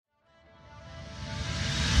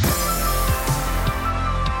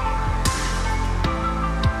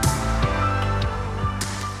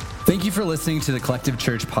Thank you for listening to the Collective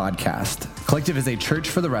Church podcast. Collective is a church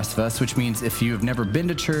for the rest of us, which means if you have never been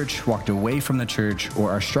to church, walked away from the church, or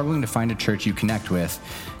are struggling to find a church you connect with,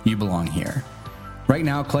 you belong here. Right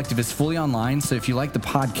now, Collective is fully online, so if you like the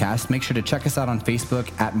podcast, make sure to check us out on Facebook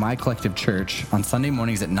at My Collective Church on Sunday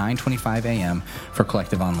mornings at 9:25 a.m. for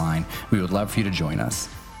Collective Online. We would love for you to join us.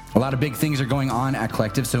 A lot of big things are going on at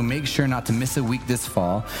Collective, so make sure not to miss a week this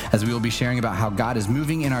fall, as we will be sharing about how God is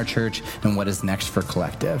moving in our church and what is next for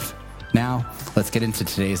Collective. Now, let's get into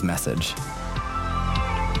today's message.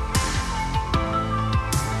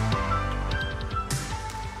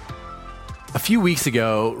 A few weeks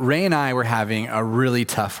ago, Ray and I were having a really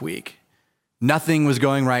tough week. Nothing was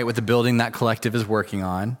going right with the building that Collective is working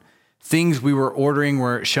on. Things we were ordering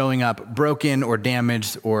were showing up broken or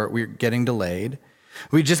damaged, or we were getting delayed.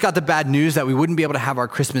 We just got the bad news that we wouldn't be able to have our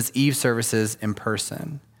Christmas Eve services in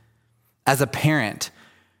person. As a parent,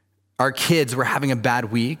 our kids were having a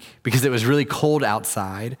bad week because it was really cold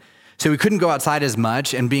outside, so we couldn't go outside as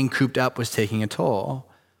much, and being cooped up was taking a toll.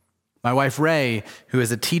 My wife, Ray, who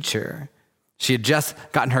is a teacher, she had just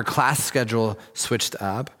gotten her class schedule switched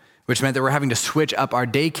up, which meant that we're having to switch up our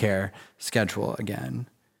daycare schedule again.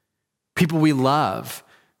 People we love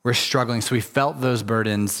were struggling, so we felt those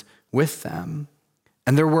burdens with them.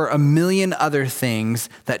 And there were a million other things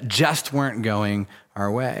that just weren't going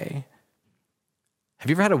our way. Have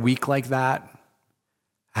you ever had a week like that?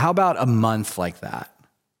 How about a month like that?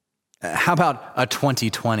 How about a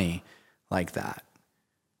 2020 like that?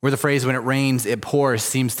 Where the phrase, when it rains, it pours,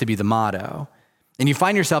 seems to be the motto. And you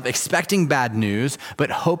find yourself expecting bad news, but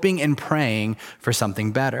hoping and praying for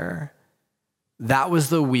something better. That was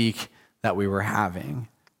the week that we were having,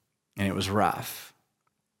 and it was rough.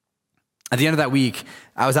 At the end of that week,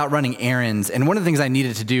 I was out running errands, and one of the things I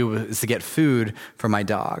needed to do was to get food for my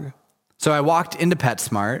dog. So I walked into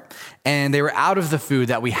PetSmart, and they were out of the food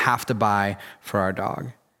that we have to buy for our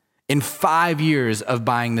dog. In 5 years of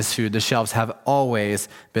buying this food, the shelves have always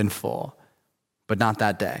been full, but not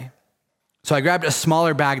that day. So I grabbed a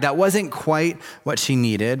smaller bag that wasn't quite what she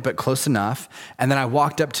needed, but close enough, and then I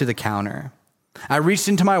walked up to the counter. I reached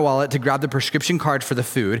into my wallet to grab the prescription card for the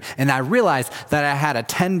food, and I realized that I had a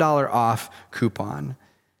 $10 off coupon.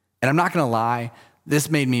 And I'm not gonna lie, this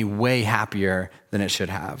made me way happier than it should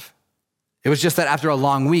have. It was just that after a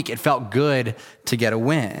long week, it felt good to get a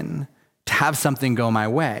win, to have something go my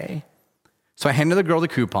way. So I handed the girl the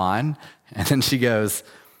coupon, and then she goes,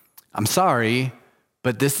 "I'm sorry,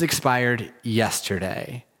 but this expired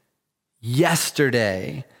yesterday."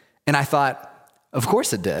 Yesterday. And I thought, of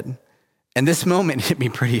course it did. And this moment hit me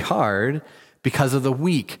pretty hard because of the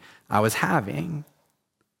week I was having.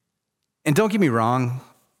 And don't get me wrong,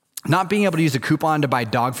 not being able to use a coupon to buy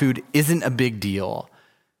dog food isn't a big deal.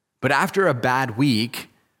 But after a bad week,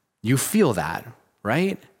 you feel that,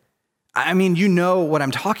 right? I mean, you know what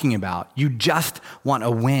I'm talking about. You just want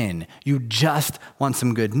a win. You just want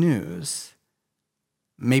some good news.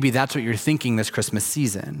 Maybe that's what you're thinking this Christmas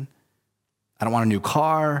season. I don't want a new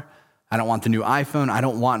car. I don't want the new iPhone. I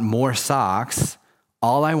don't want more socks.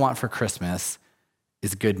 All I want for Christmas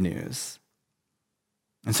is good news.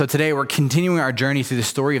 And so today we're continuing our journey through the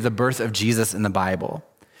story of the birth of Jesus in the Bible.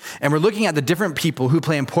 And we're looking at the different people who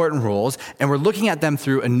play important roles, and we're looking at them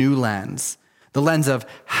through a new lens, the lens of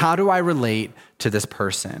how do I relate to this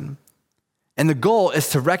person? And the goal is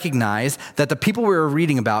to recognize that the people we're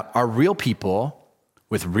reading about are real people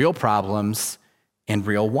with real problems and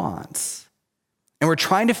real wants. And we're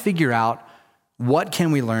trying to figure out what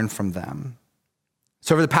can we learn from them.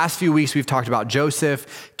 So over the past few weeks, we've talked about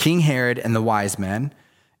Joseph, King Herod, and the wise men.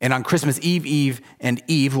 And on Christmas Eve,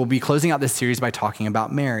 we'll be closing out this series by talking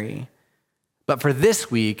about Mary. But for this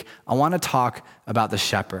week, I want to talk about the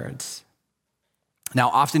shepherds. Now,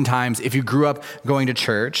 oftentimes, if you grew up going to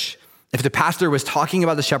church, if the pastor was talking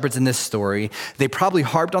about the shepherds in this story, they probably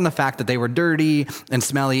harped on the fact that they were dirty and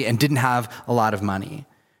smelly and didn't have a lot of money.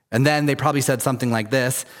 And then they probably said something like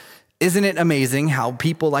this: "Isn't it amazing how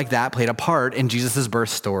people like that played a part in Jesus' birth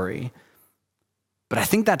story?" But I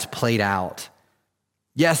think that's played out.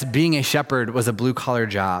 Yes, being a shepherd was a blue-collar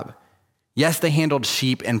job. Yes, they handled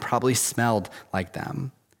sheep and probably smelled like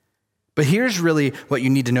them. But here's really what you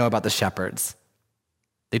need to know about the shepherds.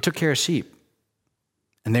 They took care of sheep,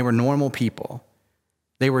 and they were normal people.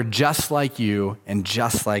 They were just like you and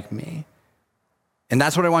just like me. And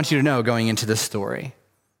that's what I want you to know going into this story.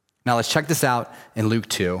 Now let's check this out in Luke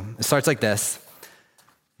 2. It starts like this.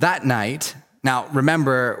 That night, now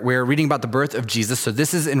remember, we're reading about the birth of Jesus, so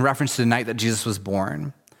this is in reference to the night that Jesus was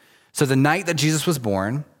born. So the night that Jesus was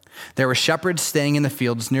born, there were shepherds staying in the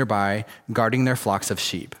fields nearby, guarding their flocks of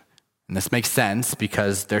sheep. And this makes sense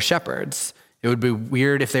because they're shepherds. It would be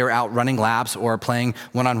weird if they were out running laps or playing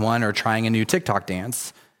one-on-one or trying a new TikTok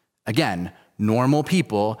dance. Again, normal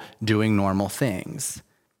people doing normal things.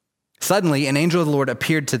 Suddenly, an angel of the Lord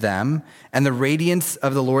appeared to them, and the radiance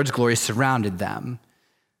of the Lord's glory surrounded them.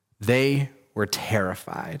 They were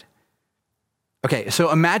terrified. Okay,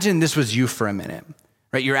 so imagine this was you for a minute,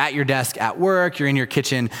 right? You're at your desk at work, you're in your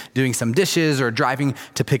kitchen doing some dishes or driving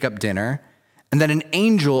to pick up dinner, and then an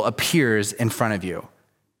angel appears in front of you.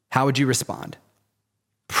 How would you respond?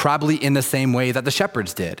 Probably in the same way that the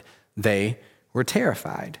shepherds did. They were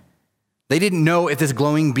terrified. They didn't know if this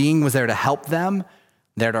glowing being was there to help them,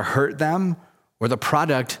 there to hurt them, or the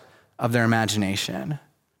product of their imagination.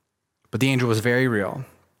 But the angel was very real.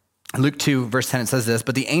 In Luke 2, verse 10, it says this,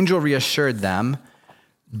 "But the angel reassured them,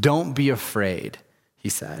 'Don't be afraid,' he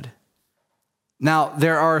said." Now,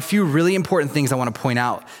 there are a few really important things I want to point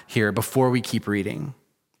out here before we keep reading.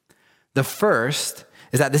 The first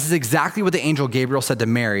is that this is exactly what the angel Gabriel said to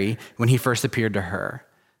Mary when he first appeared to her.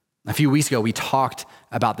 A few weeks ago, we talked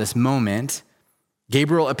about this moment.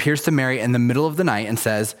 Gabriel appears to Mary in the middle of the night and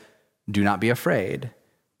says, "Do not be afraid.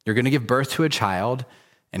 You're going to give birth to a child,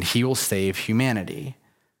 and he will save humanity."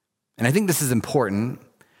 And I think this is important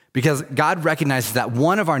because God recognizes that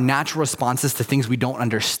one of our natural responses to things we don't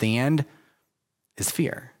understand is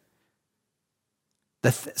fear.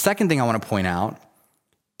 The second thing I want to point out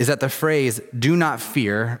is that the phrase, "do not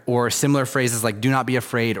fear," or similar phrases like "do not be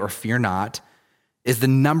afraid" or "fear not," is the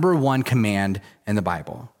number one command in the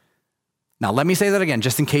Bible. Now, let me say that again,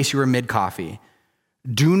 just in case you were mid-coffee.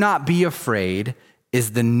 Do not be afraid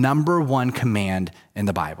is the number one command in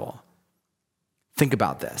the Bible. Think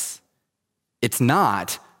about this. It's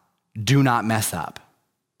not, do not mess up.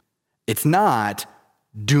 It's not,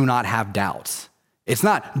 do not have doubts. It's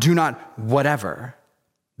not, do not whatever.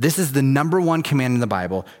 This is the number one command in the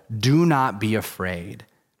Bible. Do not be afraid.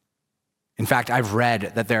 In fact, I've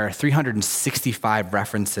read that there are 365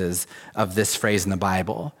 references of this phrase in the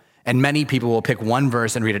Bible. And many people will pick one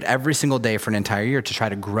verse and read it every single day for an entire year to try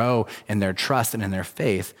to grow in their trust and in their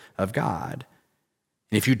faith of God.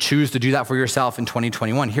 And if you choose to do that for yourself in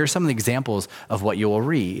 2021, here are some of the examples of what you will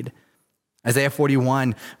read. Isaiah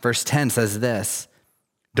 41 verse 10 says this,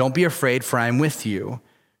 "Don't be afraid, for I am with you.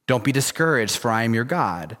 Don't be discouraged, for I am your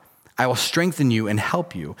God. I will strengthen you and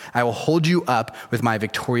help you. I will hold you up with my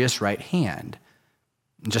victorious right hand."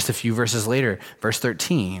 And just a few verses later, verse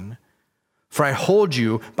 13, "For I hold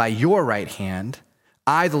you by your right hand,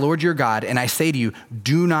 I, the Lord your God, and I say to you,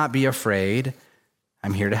 do not be afraid.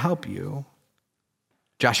 I'm here to help you."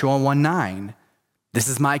 Joshua 1:9, "This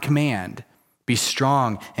is my command. Be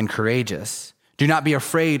strong and courageous. Do not be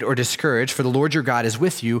afraid or discouraged, for the Lord your God is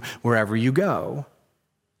with you wherever you go."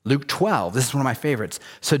 Luke 12, this is one of my favorites.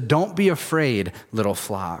 "So don't be afraid, little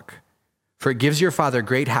flock, for it gives your Father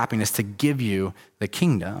great happiness to give you the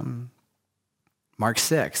kingdom." Mark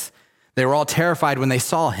 6, "They were all terrified when they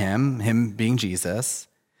saw him being Jesus,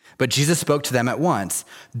 but Jesus spoke to them at once.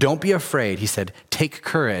 'Don't be afraid,' he said, 'take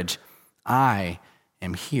courage, I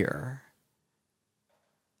am here.'"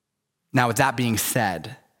 Now, with that being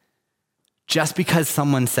said, just because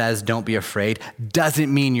someone says don't be afraid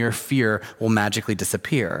doesn't mean your fear will magically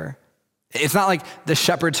disappear. It's not like the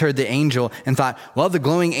shepherds heard the angel and thought, well, the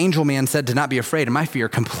glowing angel man said to not be afraid, and my fear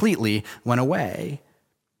completely went away.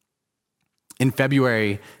 In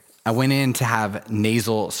February, I went in to have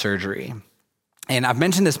nasal surgery. And I've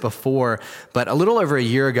mentioned this before, but a little over a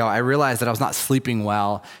year ago, I realized that I was not sleeping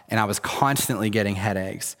well and I was constantly getting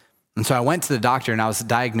headaches. And so I went to the doctor and I was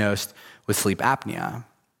diagnosed with sleep apnea.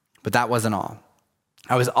 But that wasn't all.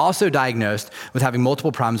 I was also diagnosed with having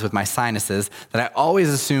multiple problems with my sinuses that I always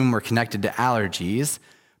assumed were connected to allergies,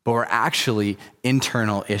 but were actually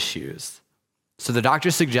internal issues. So the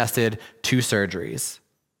doctor suggested 2 surgeries.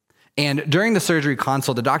 And during the surgery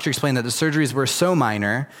consult, the doctor explained that the surgeries were so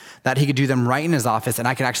minor that he could do them right in his office and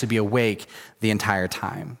I could actually be awake the entire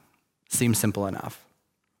time. Seems simple enough.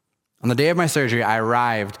 On the day of my surgery, I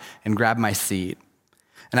arrived and grabbed my seat.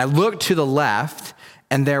 And I looked to the left,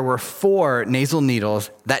 and there were 4 nasal needles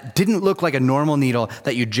that didn't look like a normal needle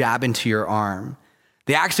that you jab into your arm.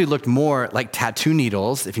 They actually looked more like tattoo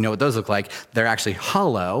needles, if you know what those look like. They're actually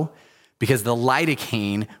hollow because the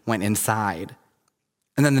lidocaine went inside.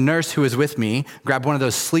 And then the nurse who was with me grabbed one of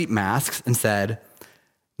those sleep masks and said,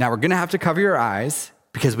 "Now we're gonna have to cover your eyes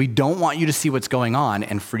because we don't want you to see what's going on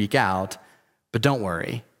and freak out, but don't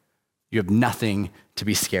worry, you have nothing to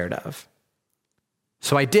be scared of."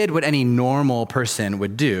 So I did what any normal person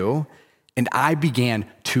would do, and I began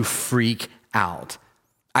to freak out.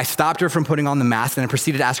 I stopped her from putting on the mask and I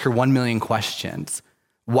proceeded to ask her 1 million questions.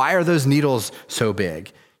 Why are those needles so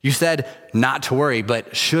big? You said not to worry,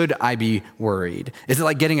 but should I be worried? Is it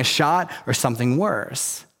like getting a shot or something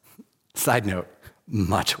worse? Side note,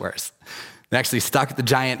 much worse. They actually stuck the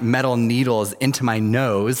giant metal needles into my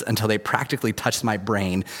nose until they practically touched my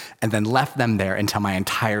brain and then left them there until my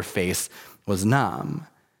entire face was numb.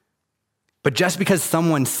 But just because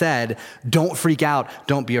someone said, don't freak out,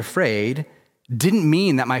 don't be afraid, didn't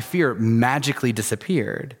mean that my fear magically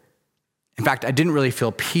disappeared. In fact, I didn't really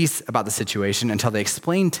feel peace about the situation until they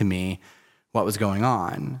explained to me what was going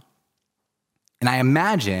on. And I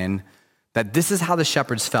imagine that this is how the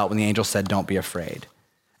shepherds felt when the angel said, don't be afraid.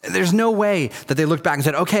 There's no way that they looked back and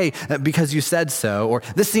said, okay, because you said so, or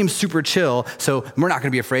this seems super chill, so we're not gonna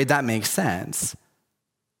be afraid, that makes sense.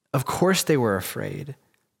 Of course they were afraid.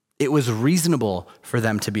 It was reasonable for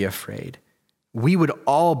them to be afraid. We would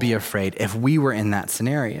all be afraid if we were in that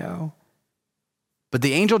scenario. But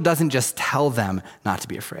the angel doesn't just tell them not to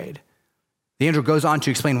be afraid. The angel goes on to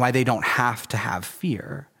explain why they don't have to have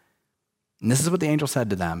fear. And this is what the angel said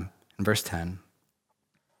to them in verse 10.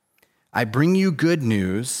 I bring you good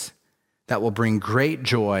news that will bring great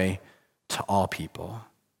joy to all people.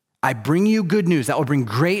 I bring you good news that will bring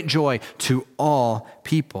great joy to all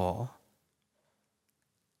people.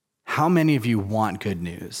 How many of you want good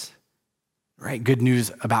news? Right? Good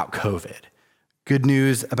news about COVID, good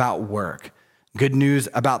news about work, good news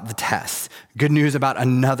about the tests, good news about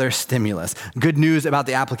another stimulus, good news about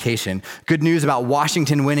the application, good news about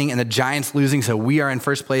Washington winning and the Giants losing so we are in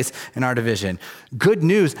first place in our division. Good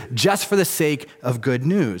news just for the sake of good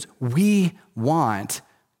news. We want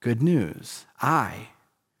good news. I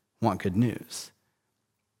want good news.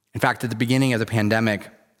 In fact, at the beginning of the pandemic,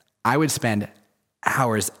 I would spend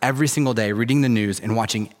hours every single day reading the news and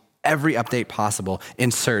watching every update possible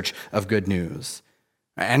in search of good news.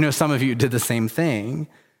 I know some of you did the same thing,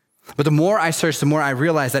 but the more I searched, the more I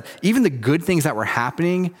realized that even the good things that were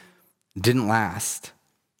happening didn't last.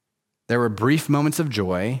 There were brief moments of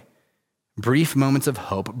joy, brief moments of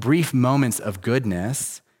hope, brief moments of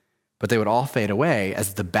goodness, but they would all fade away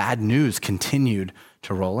as the bad news continued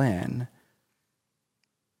to roll in.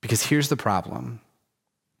 Because here's the problem.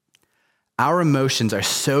 Our emotions are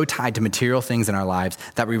so tied to material things in our lives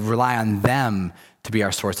that we rely on them to be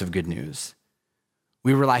our source of good news.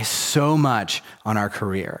 We rely so much on our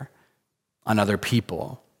career, on other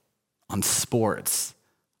people, on sports,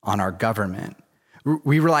 on our government.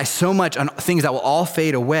 We rely so much on things that will all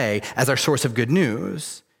fade away as our source of good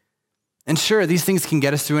news. And sure, these things can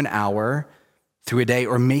get us through an hour, through a day,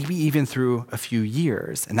 or maybe even through a few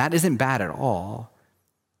years. And that isn't bad at all.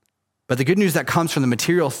 But the good news that comes from the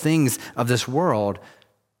material things of this world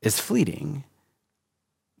is fleeting.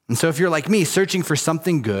 And so if you're like me, searching for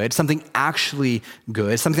something good, something actually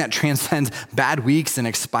good, something that transcends bad weeks and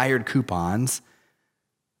expired coupons,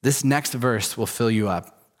 this next verse will fill you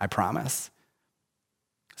up, I promise.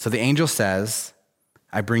 So the angel says,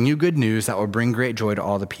 I bring you good news that will bring great joy to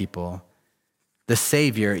all the people. The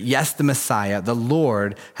Savior, yes, the Messiah, the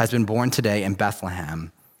Lord, has been born today in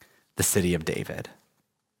Bethlehem, the city of David.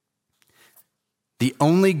 The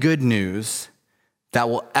only good news that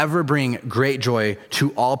will ever bring great joy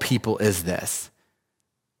to all people is this.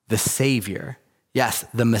 The Savior, yes,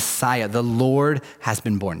 the Messiah, the Lord has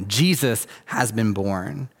been born. Jesus has been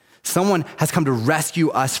born. Someone has come to rescue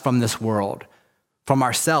us from this world, from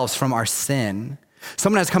ourselves, from our sin.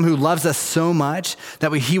 Someone has come who loves us so much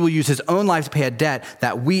that he will use his own life to pay a debt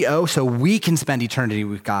that we owe so we can spend eternity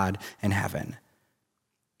with God in heaven.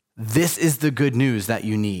 This is the good news that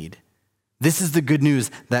you need. This is the good news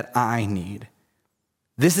that I need.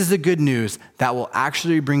 This is the good news that will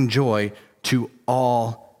actually bring joy to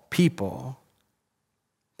all people.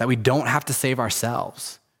 That we don't have to save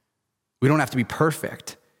ourselves. We don't have to be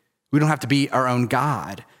perfect. We don't have to be our own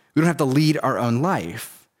God. We don't have to lead our own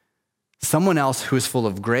life. Someone else who is full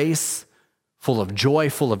of grace, full of joy,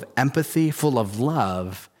 full of empathy, full of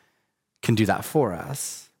love can do that for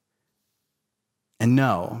us. And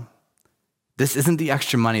no, this isn't the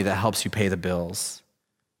extra money that helps you pay the bills.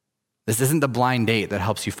 This isn't the blind date that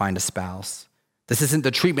helps you find a spouse. This isn't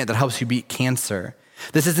the treatment that helps you beat cancer.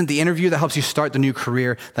 This isn't the interview that helps you start the new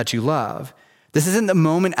career that you love. This isn't the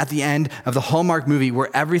moment at the end of the Hallmark movie where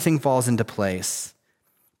everything falls into place.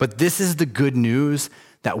 But this is the good news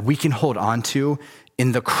that we can hold on to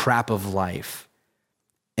in the crap of life.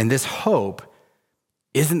 And this hope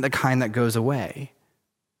isn't the kind that goes away.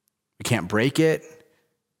 We can't break it.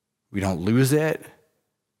 We don't lose it.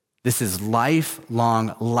 This is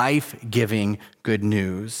lifelong, life-giving good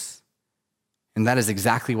news. And that is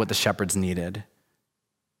exactly what the shepherds needed.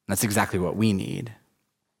 That's exactly what we need.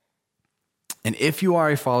 And if you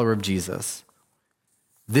are a follower of Jesus,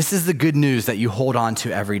 This is the good news that you hold on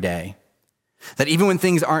to every day. That even when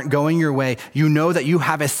things aren't going your way, you know that you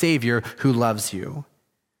have a Savior who loves you.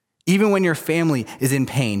 Even when your family is in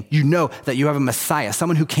pain, you know that you have a Messiah,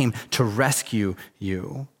 someone who came to rescue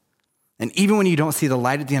you. And even when you don't see the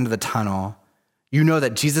light at the end of the tunnel, you know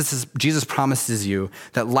that Jesus promises you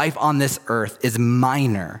that life on this earth is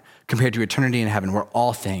minor compared to eternity in heaven, where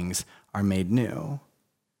all things are made new.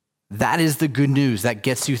 That is the good news that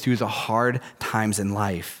gets you through the hard times in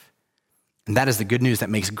life. And that is the good news that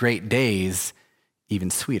makes great days even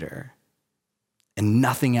sweeter. And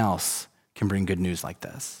nothing else can bring good news like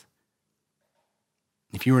this.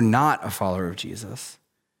 If you are not a follower of Jesus,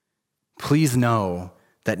 please know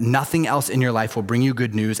that nothing else in your life will bring you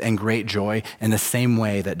good news and great joy in the same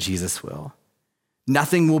way that Jesus will.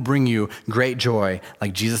 Nothing will bring you great joy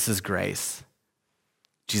like Jesus' grace,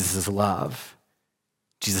 Jesus' love,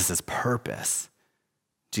 Jesus' purpose,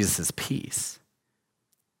 Jesus' peace.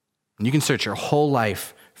 And you can search your whole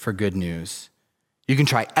life for good news. You can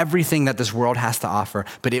try everything that this world has to offer,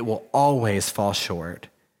 but it will always fall short.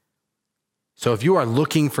 So if you are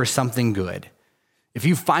looking for something good, if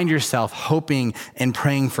you find yourself hoping and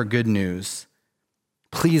praying for good news,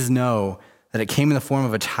 please know that it came in the form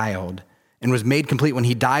of a child and was made complete when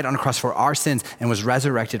he died on a cross for our sins and was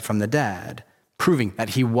resurrected from the dead, proving that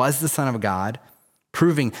he was the Son of God,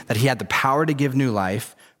 proving that he had the power to give new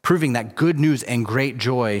life, proving that good news and great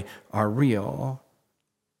joy are real.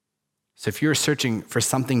 So if you're searching for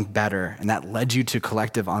something better and that led you to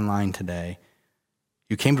Collective Online today,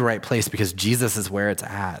 you came to the right place because Jesus is where it's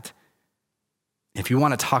at. If you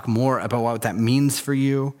want to talk more about what that means for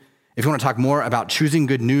you, if you want to talk more about choosing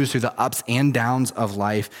good news through the ups and downs of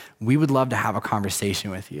life, we would love to have a conversation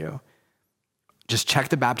with you. Just check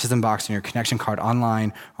the baptism box in your connection card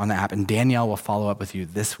online on the app, and Danielle will follow up with you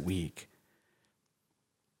this week.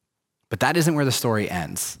 But that isn't where the story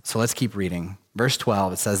ends. So let's keep reading. Verse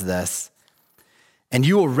 12, it says this, "And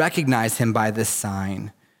you will recognize him by this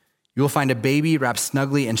sign. You will find a baby wrapped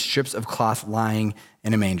snugly in strips of cloth lying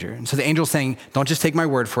in a manger." And so the angel's saying, don't just take my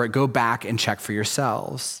word for it, go back and check for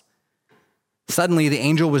yourselves. Suddenly the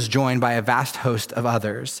angel was joined by a vast host of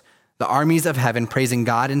others, the armies of heaven, praising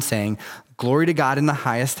God and saying, "Glory to God in the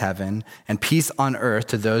highest heaven, and peace on earth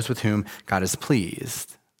to those with whom God is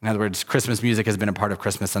pleased." In other words, Christmas music has been a part of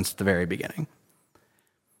Christmas since the very beginning.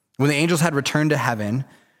 When the angels had returned to heaven,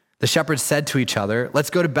 the shepherds said to each other, "Let's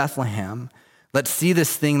go to Bethlehem. Let's see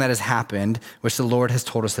this thing that has happened, which the Lord has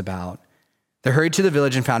told us about." They hurried to the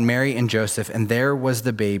village and found Mary and Joseph, and there was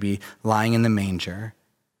the baby lying in the manger.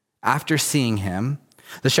 After seeing him,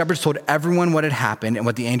 the shepherds told everyone what had happened and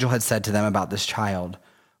what the angel had said to them about this child.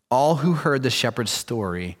 All who heard the shepherd's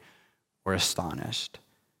story were astonished.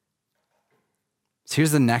 So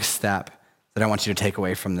here's the next step that I want you to take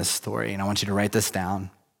away from this story, and I want you to write this down.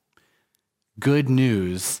 Good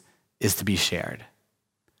news is to be shared.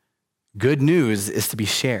 Good news is to be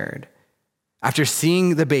shared. After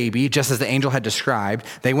seeing the baby, just as the angel had described,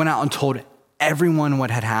 they went out and told everyone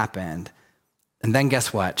what had happened. And then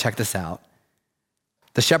guess what? Check this out.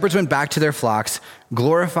 The shepherds went back to their flocks,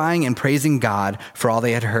 glorifying and praising God for all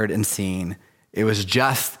they had heard and seen. It was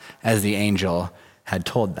just as the angel had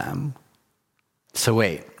told them. So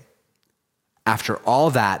wait, after all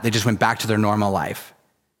that, they just went back to their normal life.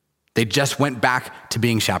 They just went back to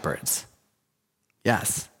being shepherds.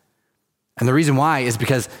 Yes. And the reason why is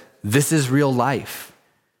because this is real life,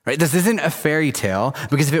 right? This isn't a fairy tale,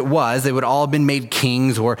 because if it was, they would all have been made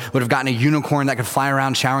kings or would have gotten a unicorn that could fly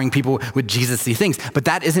around showering people with Jesus-y things. But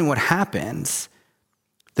that isn't what happens.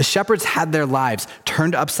 The shepherds had their lives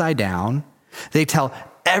turned upside down. They tell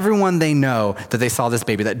everyone they know that they saw this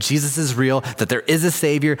baby, that Jesus is real, that there is a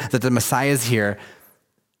Savior, that the Messiah is here.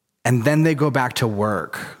 And then they go back to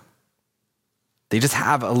work. They just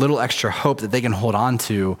have a little extra hope that they can hold on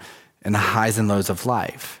to in the highs and lows of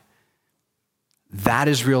life. That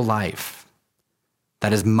is real life.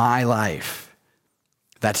 That is my life.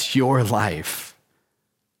 That's your life.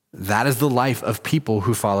 That is the life of people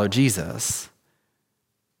who follow Jesus.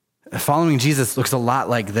 Following Jesus looks a lot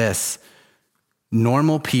like this.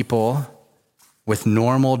 Normal people with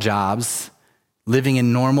normal jobs, living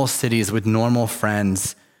in normal cities with normal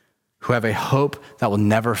friends who have a hope that will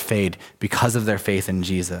never fade because of their faith in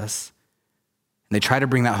Jesus. And they try to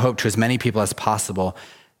bring that hope to as many people as possible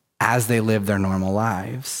as they live their normal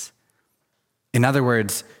lives. In other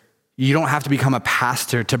words, you don't have to become a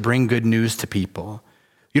pastor to bring good news to people.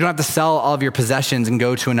 You don't have to sell all of your possessions and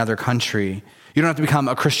go to another country. You don't have to become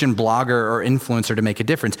a Christian blogger or influencer to make a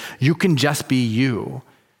difference. You can just be you.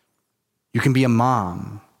 You can be a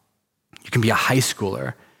mom. You can be a high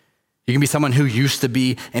schooler. You can be someone who used to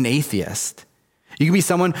be an atheist. You can be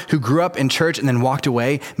someone who grew up in church and then walked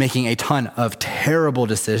away making a ton of terrible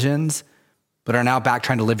decisions, but are now back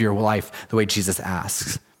trying to live your life the way Jesus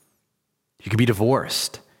asks. You can be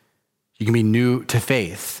divorced. You can be new to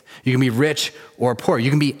faith. You can be rich or poor.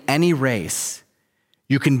 You can be any race.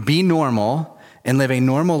 You can be normal and live a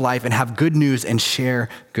normal life and have good news and share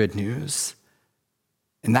good news.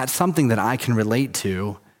 And that's something that I can relate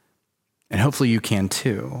to, and hopefully you can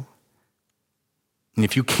too. And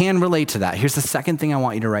if you can relate to that, here's the second thing I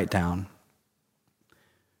want you to write down.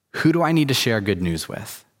 Who do I need to share good news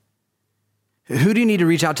with? Who do you need to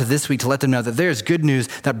reach out to this week to let them know that there's good news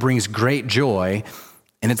that brings great joy,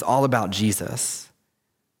 and it's all about Jesus?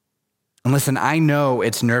 And listen, I know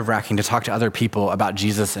it's nerve-wracking to talk to other people about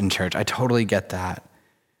Jesus in church. I totally get that.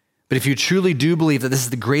 But if you truly do believe that this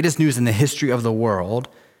is the greatest news in the history of the world,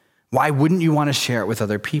 why wouldn't you want to share it with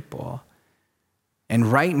other people? And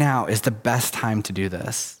right now is the best time to do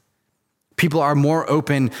this. People are more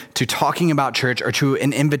open to talking about church or to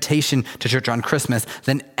an invitation to church on Christmas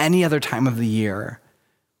than any other time of the year.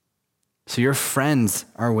 So your friends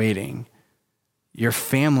are waiting. Your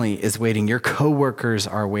family is waiting. Your coworkers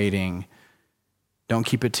are waiting. Don't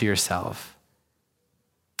keep it to yourself.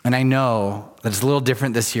 And I know that it's a little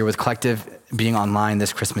different this year with Collective being online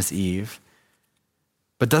this Christmas Eve.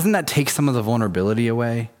 But doesn't that take some of the vulnerability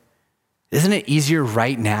away? Isn't it easier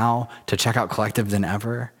right now to check out Collective than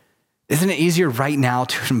ever? Isn't it easier right now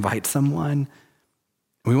to invite someone?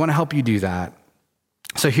 We want to help you do that.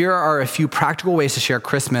 So here are a few practical ways to share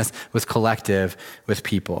Christmas with Collective with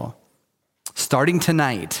people. Starting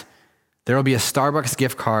tonight, there will be a Starbucks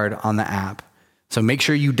gift card on the app. So make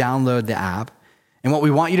sure you download the app. And what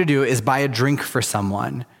we want you to do is buy a drink for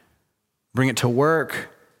someone. Bring it to work,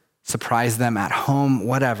 surprise them at home,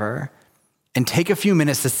 whatever, and take a few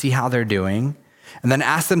minutes to see how they're doing, and then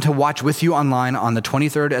ask them to watch with you online on the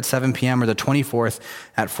 23rd at 7 p.m. or the 24th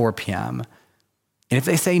at 4 p.m. And if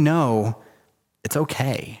they say no, it's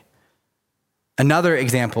okay. Another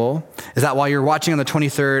example is that while you're watching on the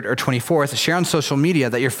 23rd or 24th, share on social media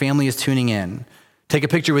that your family is tuning in. Take a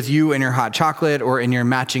picture with you in your hot chocolate or in your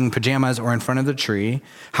matching pajamas or in front of the tree.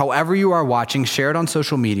 However you are watching, share it on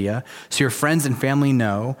social media so your friends and family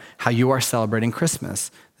know how you are celebrating Christmas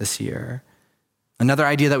this year. Another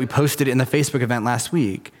idea that we posted in the Facebook event last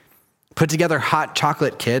week: put together hot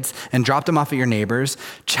chocolate kits and drop them off at your neighbors,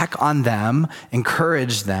 check on them,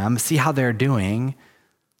 encourage them, see how they're doing,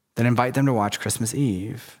 then invite them to watch Christmas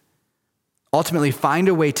Eve. Ultimately, find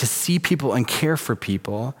a way to see people and care for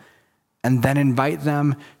people, and then invite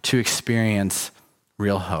them to experience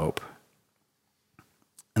real hope.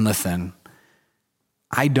 And listen,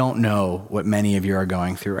 I don't know what many of you are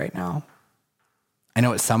going through right now. I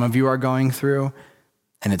know what some of you are going through,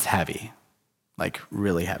 and it's heavy, like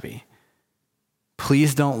really heavy.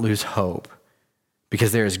 Please don't lose hope,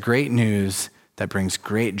 because there is great news that brings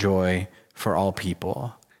great joy for all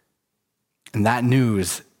people. And that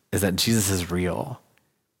news is that Jesus is real.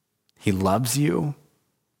 He loves you,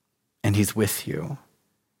 and he's with you.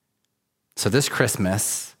 So this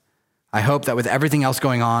Christmas, I hope that with everything else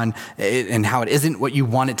going on and how it isn't what you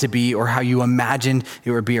want it to be or how you imagined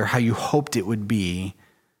it would be or how you hoped it would be,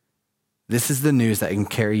 this is the news that can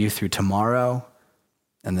carry you through tomorrow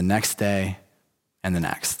and the next day and the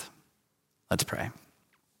next. Let's pray.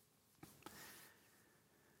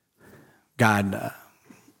 God,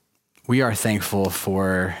 we are thankful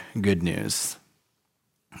for good news.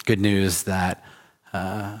 Good news that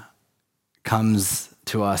comes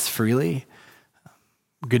to us freely.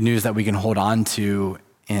 Good news that we can hold on to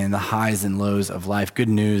in the highs and lows of life. Good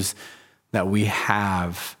news that we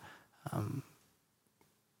have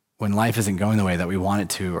when life isn't going the way that we want it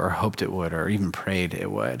to or hoped it would or even prayed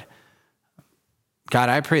it would. God,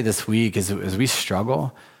 I pray this week as we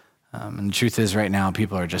struggle, and the truth is right now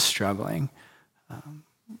people are just struggling.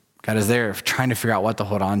 God, as they're trying to figure out what to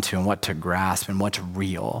hold on to and what to grasp and what's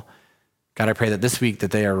real, God, I pray that this week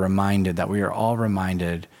that they are reminded, that we are all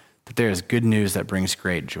reminded that there is good news that brings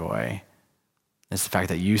great joy. It's the fact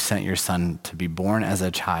that you sent your son to be born as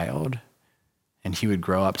a child, and he would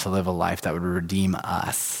grow up to live a life that would redeem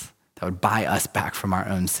us, that would buy us back from our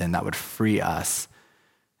own sin, that would free us,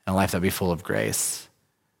 and a life that would be full of grace.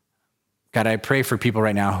 God, I pray for people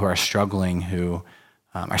right now who are struggling, who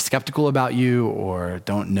are skeptical about you or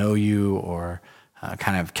don't know you or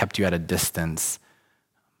kind of kept you at a distance.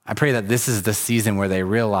 I pray that this is the season where they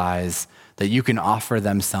realize that you can offer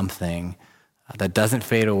them something that doesn't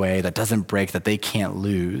fade away, that doesn't break, that they can't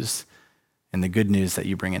lose, and the good news that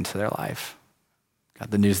you bring into their life.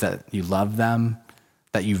 God, the news that you love them,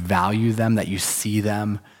 that you value them, that you see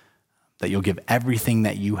them, that you'll give everything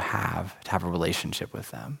that you have to have a relationship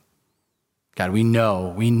with them. God, we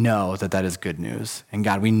know that that is good news. And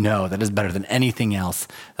God, we know that is better than anything else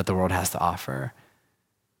that the world has to offer.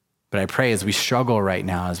 But I pray as we struggle right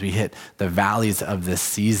now, as we hit the valleys of this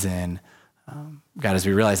season, God, as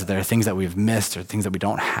we realize that there are things that we've missed or things that we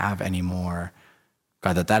don't have anymore,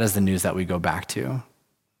 God, that is the news that we go back to,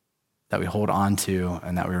 that we hold on to,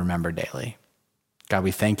 and that we remember daily. God,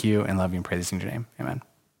 we thank you and love you and praise in your name. Amen.